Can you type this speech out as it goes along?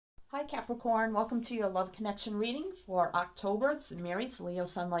Hi Capricorn, welcome to your love connection reading for October. It's Mary, it's Leo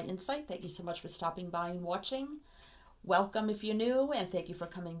Sunlight Insight. Thank you so much for stopping by and watching. Welcome if you're new, and thank you for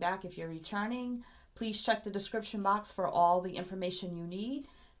coming back if you're returning. Please check the description box for all the information you need.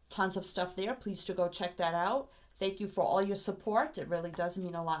 Tons of stuff there. Please do go check that out. Thank you for all your support. It really does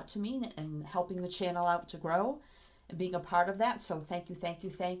mean a lot to me and helping the channel out to grow and being a part of that. So thank you, thank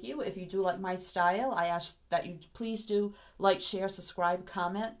you, thank you. If you do like my style, I ask that you please do like, share, subscribe,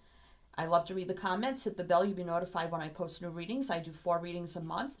 comment. I love to read the comments. Hit the bell. You'll be notified when I post new readings. I do 4 readings a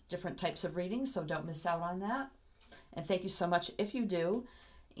month, different types of readings, so don't miss out on that. And thank you so much if you do.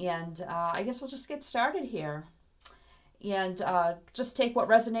 And I guess we'll just get started here. And just take what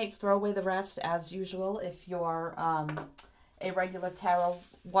resonates, throw away the rest as usual. If you're a regular tarot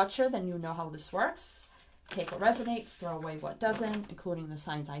watcher, then you know how this works. Take what resonates, throw away what doesn't, including the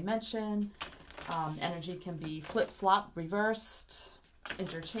signs I mentioned. Energy can be flip-flop, reversed,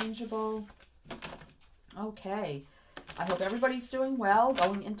 interchangeable. Okay. I hope everybody's doing well.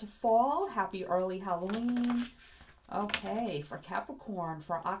 Going into fall. Happy early Halloween. Okay, for Capricorn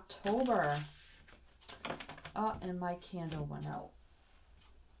for October. Oh, and my candle went out.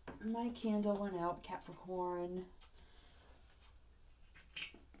 My candle went out, Capricorn.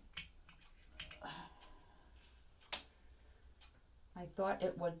 I thought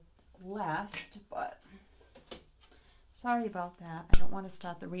it would last, but sorry about that. I don't want to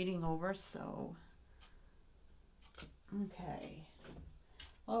start the reading over, so okay.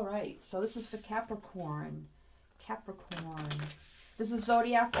 All right, so this is for Capricorn. Capricorn. This is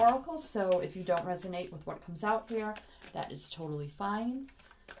Zodiac Oracle, so if you don't resonate with what comes out here, that is totally fine.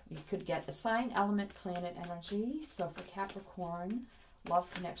 You could get a sign, element, planet, energy. So for Capricorn,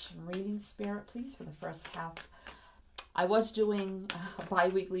 love connection reading, spirit, please, for the first half. I was doing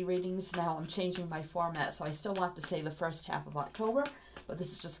bi-weekly readings. Now I'm changing my format, so I still want to say the first half of October, but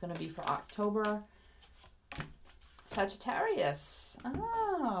this is just going to be for October. Sagittarius.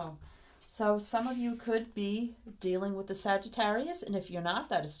 Oh, so some of you could be dealing with the Sagittarius, and if you're not,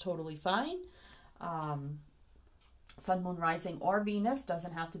 that is totally fine. Sun, Moon, Rising, or Venus.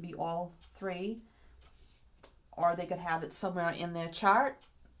 Doesn't have to be all 3, or they could have it somewhere in their chart.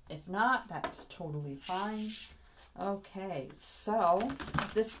 If not, that's totally fine. Okay, so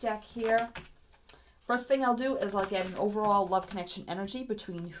this deck here, first thing I'll do is I'll get an overall love connection energy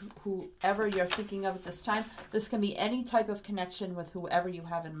between whoever you're thinking of at this time. This can be any type of connection with whoever you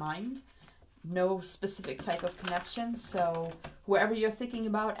have in mind. No specific type of connection. So whoever you're thinking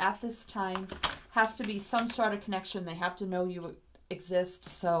about at this time has to be some sort of connection. They have to know you exist.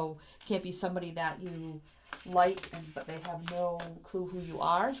 So it can't be somebody that you like, but they have no clue who you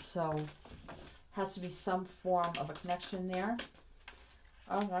are. So has to be some form of a connection there.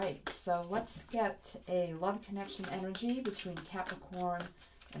 All right, so let's get a love connection energy between Capricorn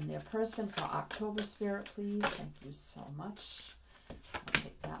and their person for October, spirit, please. Thank you so much. I'll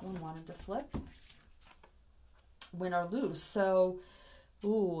take that one, wanted to flip. Win or lose. So,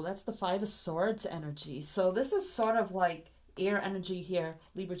 ooh, that's the 5 of Swords energy. So this is sort of like air energy here,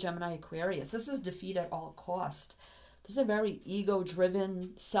 Libra, Gemini, Aquarius. This is defeat at all cost. This is a very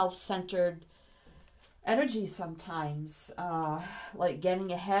ego-driven, self-centered energy sometimes, like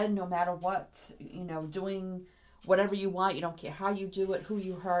getting ahead no matter what, you know, doing whatever you want. You don't care how you do it, who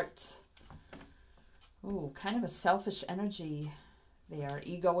you hurt. Ooh, kind of a selfish energy there,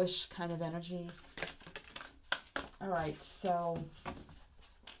 ego-ish kind of energy. All right, so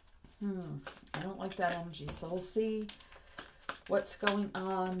I don't like that energy, so we'll see what's going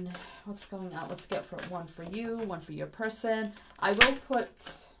on. Let's get one for you, one for your person. I will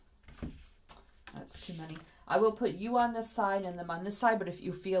put, that's too many. I will put you on this side and them on this side, but if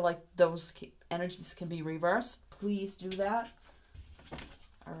you feel like those energies can be reversed, please do that.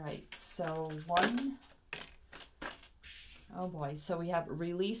 All right, so 1. Oh boy, so we have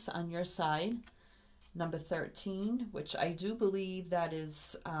release on your side. Number 13, which I do believe that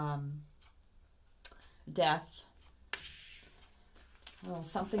is death. Well,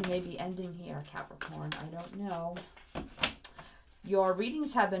 something may be ending here, Capricorn. I don't know. Your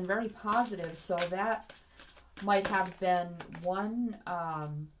readings have been very positive, so that might have been one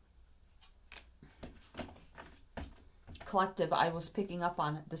collective I was picking up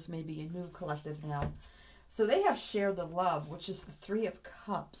on. This may be a new collective now. So they have shared the love, which is the 3 of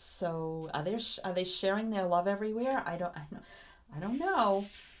Cups. So are they sharing their love everywhere? I don't know.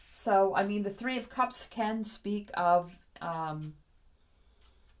 So I mean, the 3 of Cups can speak of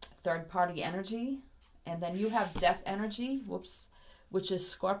third party energy, and then you have death energy. Whoops. Which is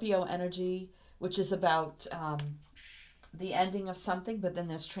Scorpio energy, which is about the ending of something, but then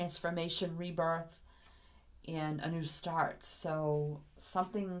there's transformation, rebirth, and a new start. So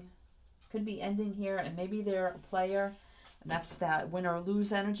something Could be ending here, and maybe they're a player, and that's that win or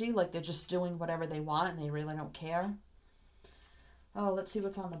lose energy, like they're just doing whatever they want and they really don't care. Oh, let's see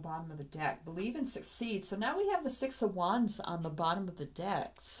what's on the bottom of the deck. Believe and succeed. So now we have the Six of Wands on the bottom of the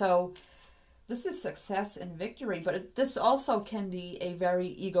deck. So this is success and victory, but this also can be a very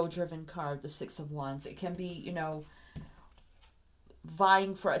ego-driven card, the Six of Wands. It can be, you know,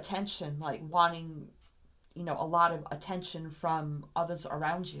 vying for attention, like wanting, you know, a lot of attention from others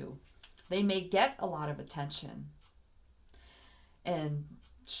around you. They may get a lot of attention and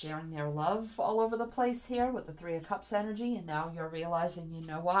sharing their love all over the place here with the Three of Cups energy, and now you're realizing, you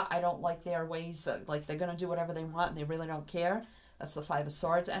know what, I don't like their ways, that like they're going to do whatever they want and they really don't care. That's the Five of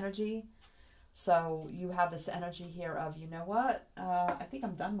Swords energy. So you have this energy here of, you know what, I think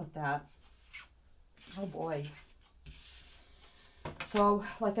I'm done with that. Oh boy. So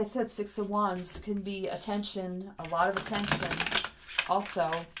like I said, Six of Wands can be attention, a lot of attention.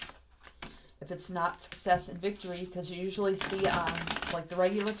 Also, if it's not success and victory, because you usually see on like the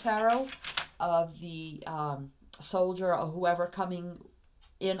regular tarot of the soldier or whoever coming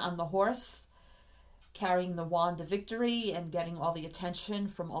in on the horse, carrying the wand of victory and getting all the attention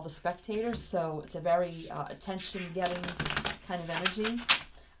from all the spectators. So it's a very attention-getting kind of energy.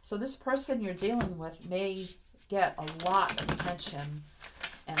 So this person you're dealing with may get a lot of attention,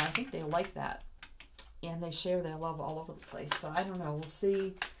 and I think they like that. And they share their love all over the place. So I don't know. We'll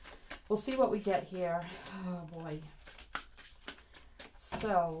see. We'll see what we get here. Oh, boy.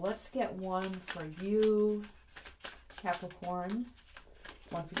 So let's get one for you, Capricorn.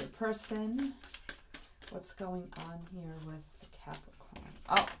 One for your person. What's going on here with the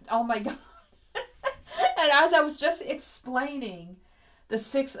Capricorn? Oh my God. And as I was just explaining the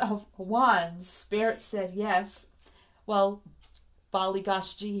Six of Wands, Spirit said yes. Well, golly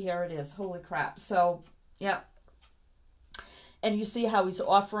gosh gee, here it is. Holy crap. So, yeah. And you see how he's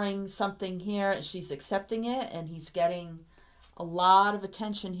offering something here, and she's accepting it, and he's getting a lot of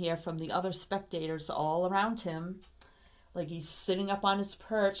attention here from the other spectators all around him. Like he's sitting up on his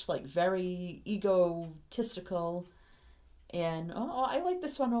perch, like very egotistical. And, oh, I like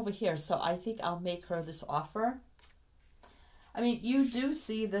this one over here, so I think I'll make her this offer. I mean, you do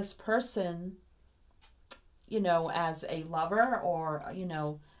see this person, you know, as a lover, or, you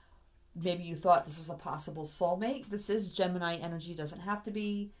know, maybe you thought this was a possible soulmate. This is Gemini energy. Doesn't have to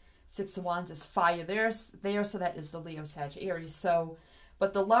be. Six of Wands is fire there, so that is the Leo, Sag, Aries. So,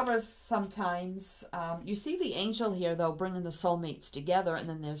 but the lovers sometimes, you see the angel here, though, bringing the soulmates together, and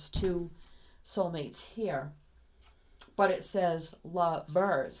then there's two soulmates here. But it says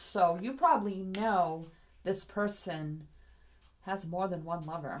lovers. So you probably know this person has more than one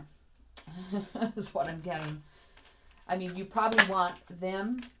lover, is what I'm getting. I mean, you probably want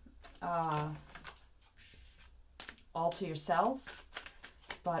them all to yourself,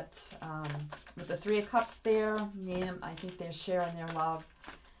 but with the Three of Cups there, yeah, I think they're sharing their love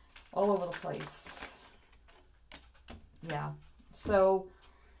all over the place. Yeah, so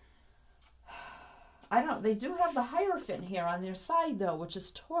I don't know, they do have the Hierophant here on their side though, which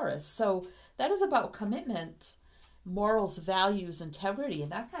is Taurus, so that is about commitment, morals, values, integrity,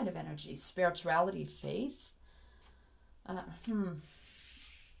 and that kind of energy, spirituality, faith. I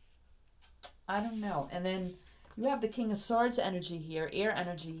don't know. And then you have the King of Swords energy here, air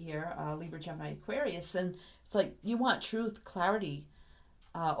energy here, Libra, Gemini, Aquarius. And it's like you want truth, clarity,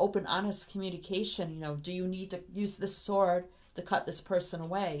 open, honest communication. You know, do you need to use this sword to cut this person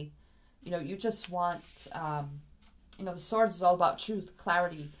away? You know, you just want, you know, the swords is all about truth,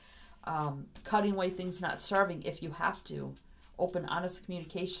 clarity, cutting away things not serving if you have to. Open, honest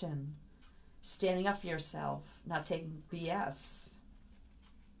communication, standing up for yourself, not taking BS.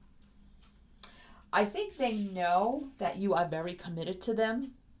 I think they know that you are very committed to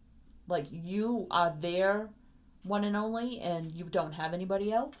them. Like you are their one and only and you don't have anybody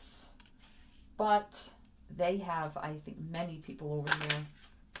else. But they have, I think, many people over there.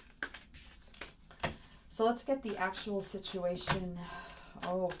 So let's get the actual situation.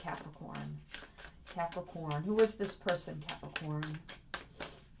 Oh, Capricorn. Capricorn. Who is this person, Capricorn?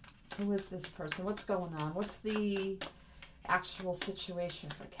 Who is this person? What's going on? What's the actual situation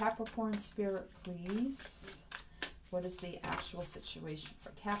for Capricorn? Spirit, please. What is the actual situation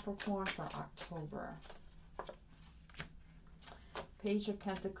for Capricorn for October? Page of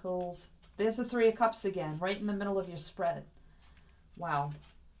Pentacles. There's the Three of Cups again, right in the middle of your spread. Wow.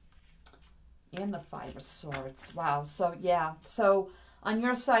 And the Five of Swords. Wow. So, yeah. So, on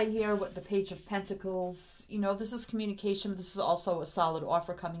your side here with the Page of Pentacles, you know, this is communication. This is also a solid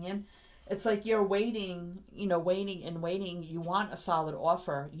offer coming in. It's like you're waiting, you know, waiting and waiting. You want a solid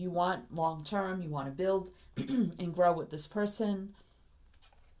offer. You want long term. You want to build and grow with this person.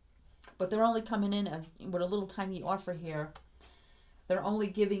 But they're only coming in as with a little tiny offer here. They're only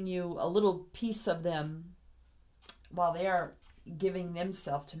giving you a little piece of them while they are giving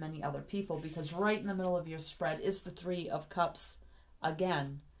themselves to many other people, because right in the middle of your spread is the Three of Cups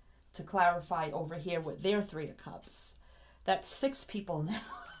again, to clarify over here with their Three of Cups. That's 6 people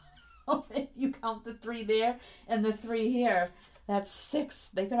now. If you count the 3 there and the 3 here, that's 6.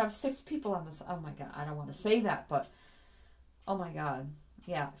 They could have 6 people on this. Oh my God, I don't want to say that, but oh my God.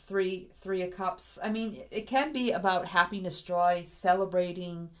 Yeah, three of Cups. I mean, it can be about happiness, joy,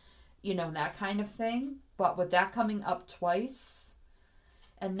 celebrating, you know, that kind of thing. But with that coming up twice,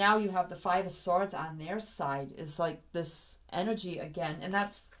 and now you have the 5 of Swords on their side, is like this energy again. And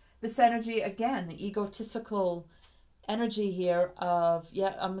that's this energy again, the egotistical energy here of,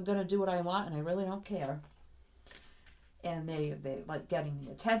 yeah, I'm going to do what I want and I really don't care. And they like getting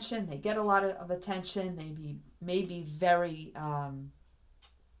the attention. They get a lot of attention. They may be very...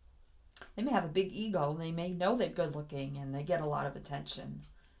 they may have a big ego. They may know they're good looking and they get a lot of attention.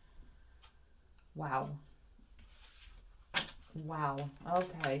 Wow. Wow.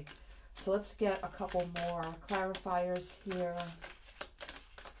 Okay. So let's get a couple more clarifiers here.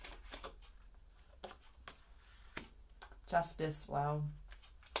 Justice. Wow.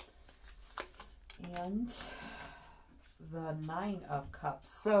 And the 9 of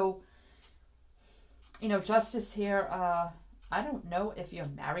Cups. So, you know, Justice here, I don't know if you're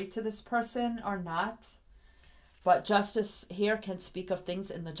married to this person or not, but Justice here can speak of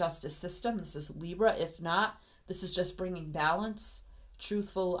things in the justice system. This is Libra. If not, this is just bringing balance,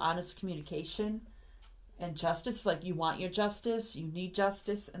 truthful, honest communication, and justice. Like, you want your justice, you need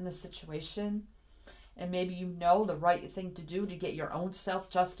justice in this situation, and maybe you know the right thing to do to get your own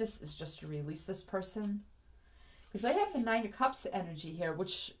self-justice is just to release this person. Because they have the 9 of Cups energy here,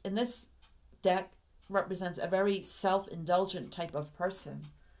 which in this deck represents a very self-indulgent type of person.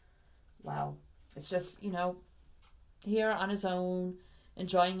 Wow. It's just, you know, here on his own,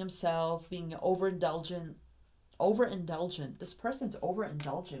 enjoying himself, being overindulgent. This person's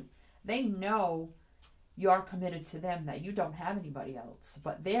overindulgent. They know you're committed to them, that you don't have anybody else,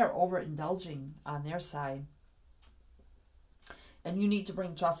 but they're overindulging on their side. And you need to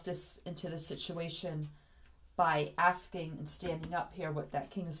bring justice into the situation by asking and standing up here with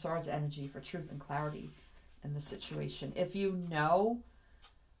that King of Swords energy for truth and clarity in the situation. If you know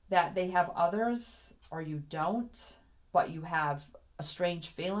that they have others or you don't, but you have a strange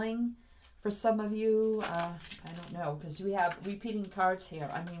feeling for some of you, I don't know, because we have repeating cards here.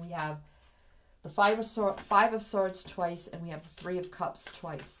 I mean, we have the 5 of Swords twice, and we have the 3 of Cups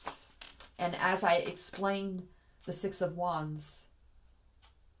twice. And as I explained the 6 of Wands,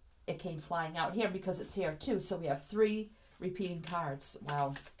 it came flying out here because it's here too. So we have 3 repeating cards.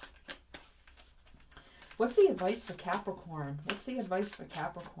 Wow. What's the advice for Capricorn? What's the advice for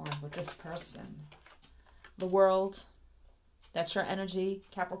Capricorn with this person? The World. That's your energy,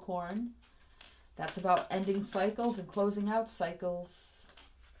 Capricorn. That's about ending cycles and closing out cycles.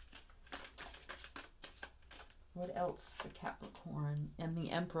 What else for Capricorn? And the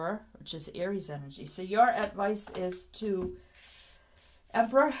Emperor, which is Aries energy. So your advice is to...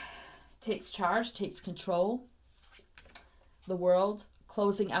 Emperor takes charge, takes control. The World,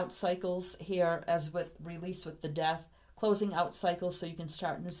 closing out cycles here, as with release with the Death, closing out cycles so you can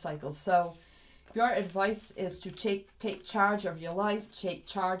start new cycles. So your advice is to take charge of your life, take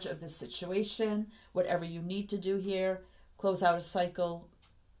charge of the situation, whatever you need to do here, close out a cycle,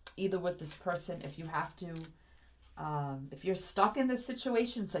 either with this person if you have to. If you're stuck in this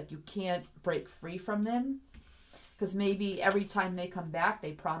situation, it's like you can't break free from them. Because maybe every time they come back,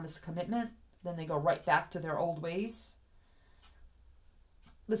 they promise commitment. Then they go right back to their old ways.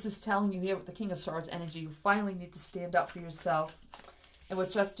 This is telling you here with the King of Swords energy, you finally need to stand up for yourself. And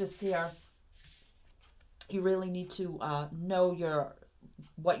with Justice here, you really need to know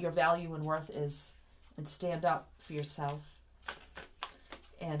what your value and worth is and stand up for yourself.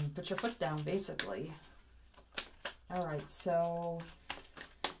 And put your foot down, basically. All right, so...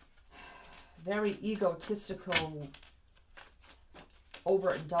 very egotistical,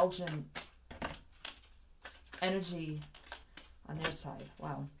 overindulgent energy on their side.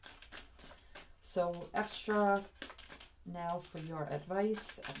 Wow. So extra now for your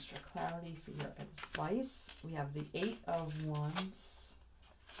advice, extra clarity for your advice. We have the 8 of Wands.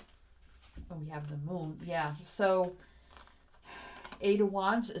 Oh, we have the Moon. Yeah, so 8 of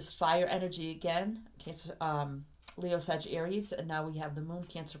Wands is fire energy again. Cancer, Leo, Sag, Aries, and now we have the Moon,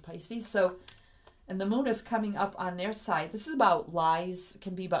 Cancer, Pisces. So, and the Moon is coming up on their side. This is about lies. It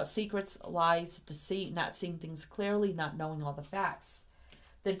can be about secrets, lies, deceit, not seeing things clearly, not knowing all the facts.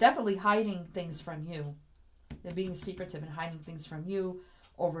 They're definitely hiding things from you. They're being secretive and hiding things from you,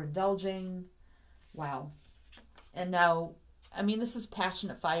 overindulging. Wow. And now, I mean, this is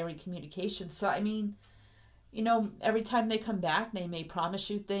passionate, fiery communication. So, I mean, you know, every time they come back, they may promise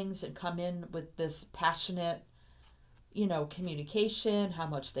you things and come in with this passionate, you know, communication, how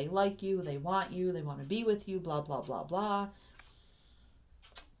much they like you, they want to be with you, blah, blah, blah, blah.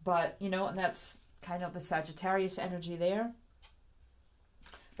 But, you know, and that's kind of the Sagittarius energy there.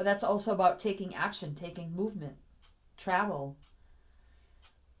 But that's also about taking action, taking movement, travel.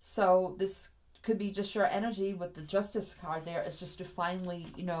 So this could be just your energy with the Justice card there is just to finally,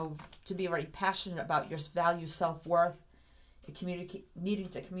 you know, to be very passionate about your value, self-worth, and needing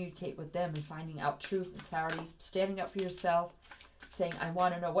to communicate with them and finding out truth and clarity, standing up for yourself, saying, I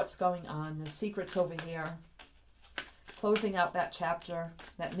want to know what's going on, the secret's over here, closing out that chapter.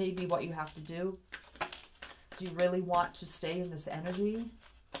 That may be what you have to do. Do you really want to stay in this energy?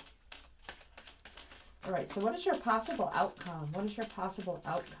 All right, so what is your possible outcome? What is your possible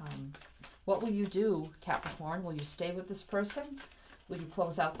outcome? What will you do, Capricorn? Will you stay with this person? Will you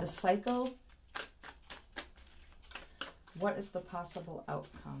close out this cycle? What is the possible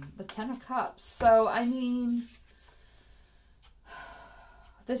outcome? The Ten of Cups. So, I mean,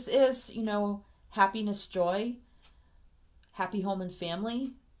 this is, you know, happiness, joy, happy home and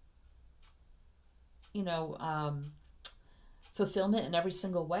family, you know, fulfillment in every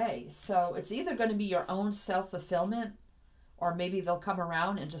single way. So it's either going to be your own self-fulfillment, or maybe they'll come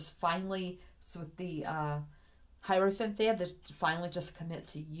around and just finally, so with the Hierophant there, they finally just commit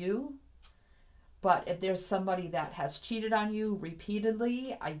to you. But if there's somebody that has cheated on you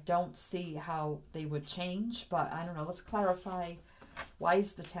repeatedly, I don't see how they would change. But I don't know. Let's clarify. Why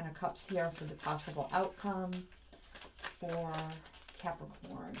is the Ten of Cups here for the possible outcome for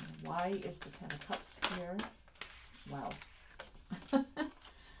Capricorn? Why is the Ten of Cups here? Wow.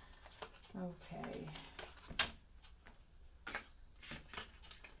 Okay.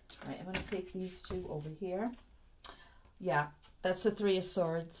 All right, I'm going to take these two over here. Yeah, that's the Three of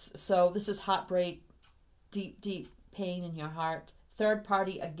Swords. So this is heartbreak, deep, deep pain in your heart. Third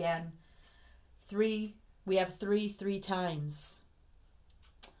party again. Three. We have three times.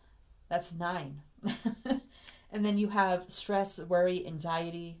 That's 9. And then you have stress, worry,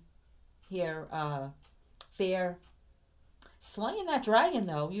 anxiety here, fear. Slaying that dragon,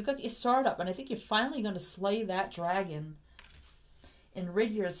 though. You got your sword up, and I think you're finally going to slay that dragon and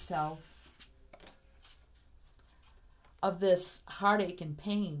rid yourself of this heartache and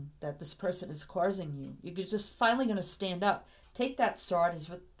pain that this person is causing you. You're just finally going to stand up. Take that sword, as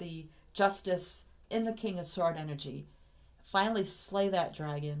with the Justice in the King of Sword energy. Finally slay that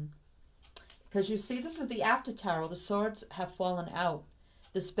dragon. Because you see, this is the after tarot. The swords have fallen out.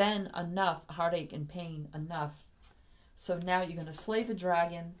 There's been enough heartache and pain, enough. So now you're going to slay the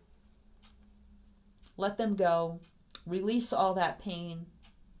dragon. Let them go. Release all that pain.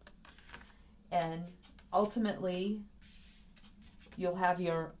 And ultimately, you'll have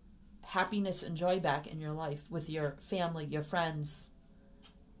your happiness and joy back in your life with your family, your friends.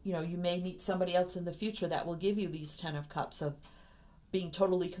 You know, you may meet somebody else in the future that will give you these 10 of Cups of being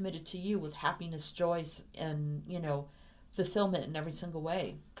totally committed to you with happiness, joy, and, you know, fulfillment in every single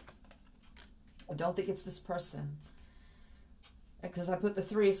way. I don't think it's this person. Because I put the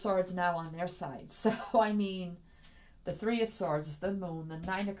Three of Swords now on their side. So, I mean, the Three of Swords is the Moon, the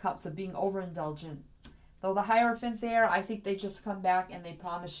Nine of Cups of being overindulgent. Though the Hierophant there, I think they just come back and they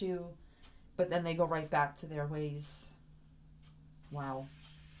promise you, but then they go right back to their ways. Wow.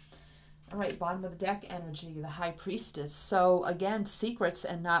 All right, bottom of the deck energy, the High Priestess. So, again, secrets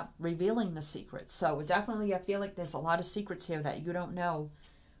and not revealing the secrets. So, definitely, I feel like there's a lot of secrets here that you don't know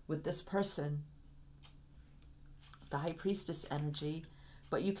with this person. The High Priestess energy.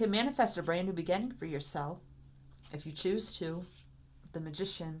 But you can manifest a brand new beginning for yourself if you choose to. The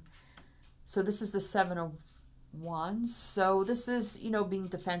Magician. So this is the Seven of Wands. So this is, you know, being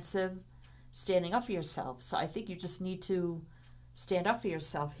defensive, standing up for yourself. So I think you just need to stand up for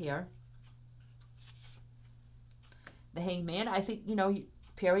yourself here. The Hangman. I think, you know,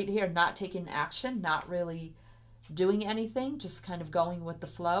 period here, not taking action, not really doing anything, just kind of going with the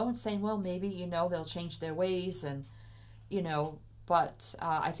flow and saying, well, maybe, you know, they'll change their ways and, you know, but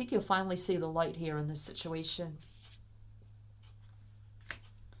I think you'll finally see the light here in this situation.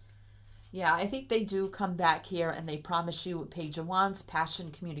 Yeah, I think they do come back here and they promise you Page of Wands,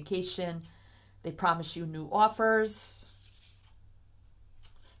 passion, communication. They promise you new offers.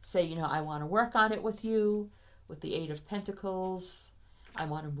 Say, you know, I want to work on it with you, with the Eight of Pentacles. I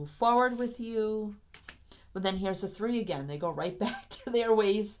want to move forward with you. But then here's the Three again. They go right back to their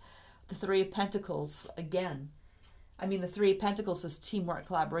ways. The Three of Pentacles again. I mean, the Three of Pentacles is teamwork,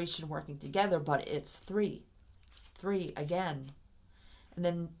 collaboration, working together, but it's three. Three again. And And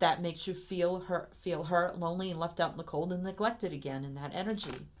then that makes you feel hurt, lonely, and left out in the cold and neglected again in that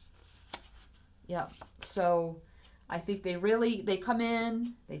energy. Yeah. So I think they come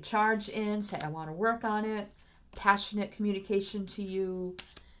in, they charge in, say, I want to work on it. Passionate communication to you,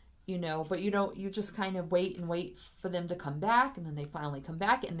 but you just kind of wait and wait for them to come back. And then they finally come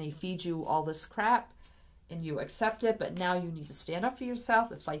back and they feed you all this crap and you accept it. But now you need to stand up for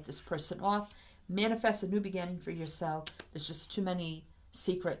yourself and fight this person off. Manifest a new beginning for yourself. There's just too many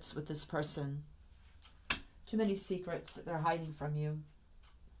secrets with this person. Too many secrets that they're hiding from you.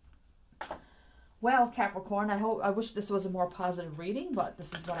 Well, Capricorn, I wish this was a more positive reading, but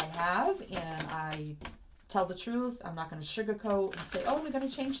this is what I have, and I tell the truth. I'm not going to sugarcoat and say, oh, we're going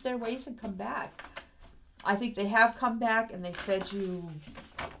to change their ways and come back. I think they have come back, and they fed you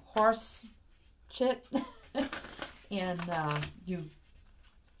horse shit, and you've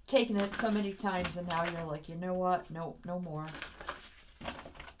taken it so many times, and now you're like, you know what? No more.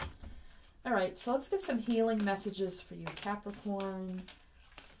 All right, so let's get some healing messages for you, Capricorn,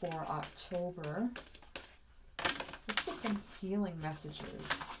 for October. Let's get some healing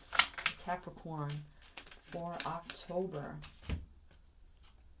messages, Capricorn, for October.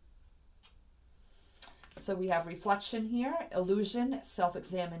 So we have reflection here, illusion,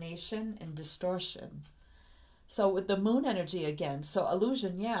 self-examination, and distortion. So with the moon energy again, so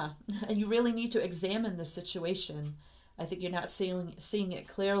illusion, yeah, and you really need to examine the situation. I think you're not seeing it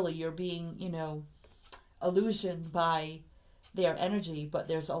clearly. You're being, illusioned by their energy, but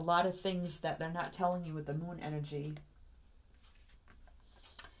there's a lot of things that they're not telling you with the moon energy.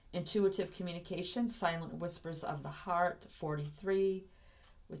 Intuitive communication, silent whispers of the heart, 43.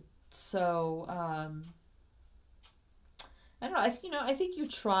 So, I don't know, I think you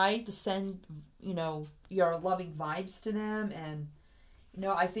try to send, your loving vibes to them, and,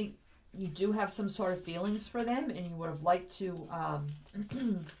 I think you do have some sort of feelings for them, and you would have liked to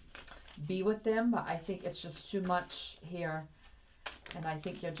be with them, but I think it's just too much here, and I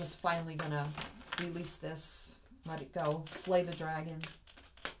think you're just finally going to release this, let it go, slay the dragon.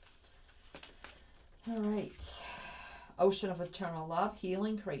 All right. Ocean of eternal love,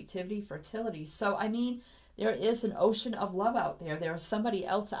 healing, creativity, fertility. So, there is an ocean of love out there. There is somebody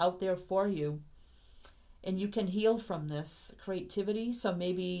else out there for you. And you can heal from this creativity. So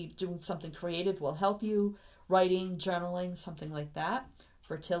maybe doing something creative will help you. Writing, journaling, something like that.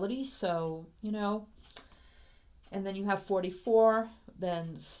 Fertility. So, And then you have 44.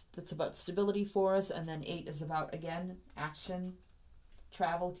 Then that's about stability for us. And then 8 is about, again, action,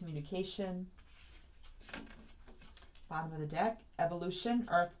 travel, communication. Bottom of the deck, evolution,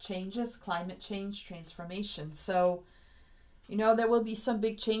 earth changes, climate change, transformation. So, there will be some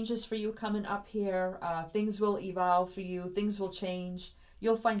big changes for you coming up here. Things will evolve for you. Things will change.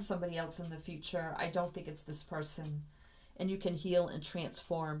 You'll find somebody else in the future. I don't think it's this person. And you can heal and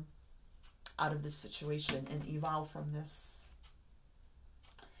transform out of this situation and evolve from this.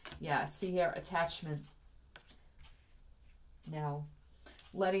 Yeah, see here, attachment. Now,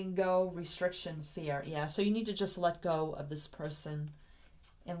 letting go, restriction, fear. Yeah, so you need to just let go of this person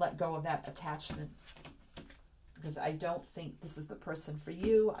and let go of that attachment. Because I don't think this is the person for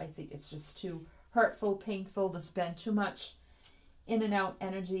you. I think it's just too hurtful, painful. There's been too much in and out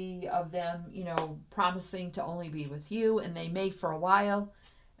energy of them, promising to only be with you. And they may, for a while,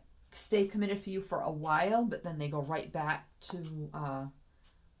 stay committed for you for a while, but then they go right back to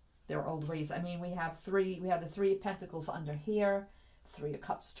their old ways. We have the 3 of Pentacles under here. 3 of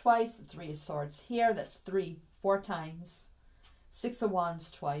Cups twice, the 3 of Swords here, that's 4 times. 6 of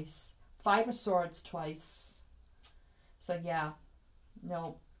Wands twice, 5 of Swords twice. So yeah,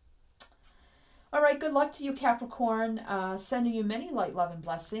 no. All right, good luck to you, Capricorn. Sending you many light, love, and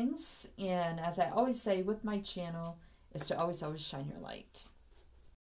blessings. And as I always say with my channel, is to always, always shine your light.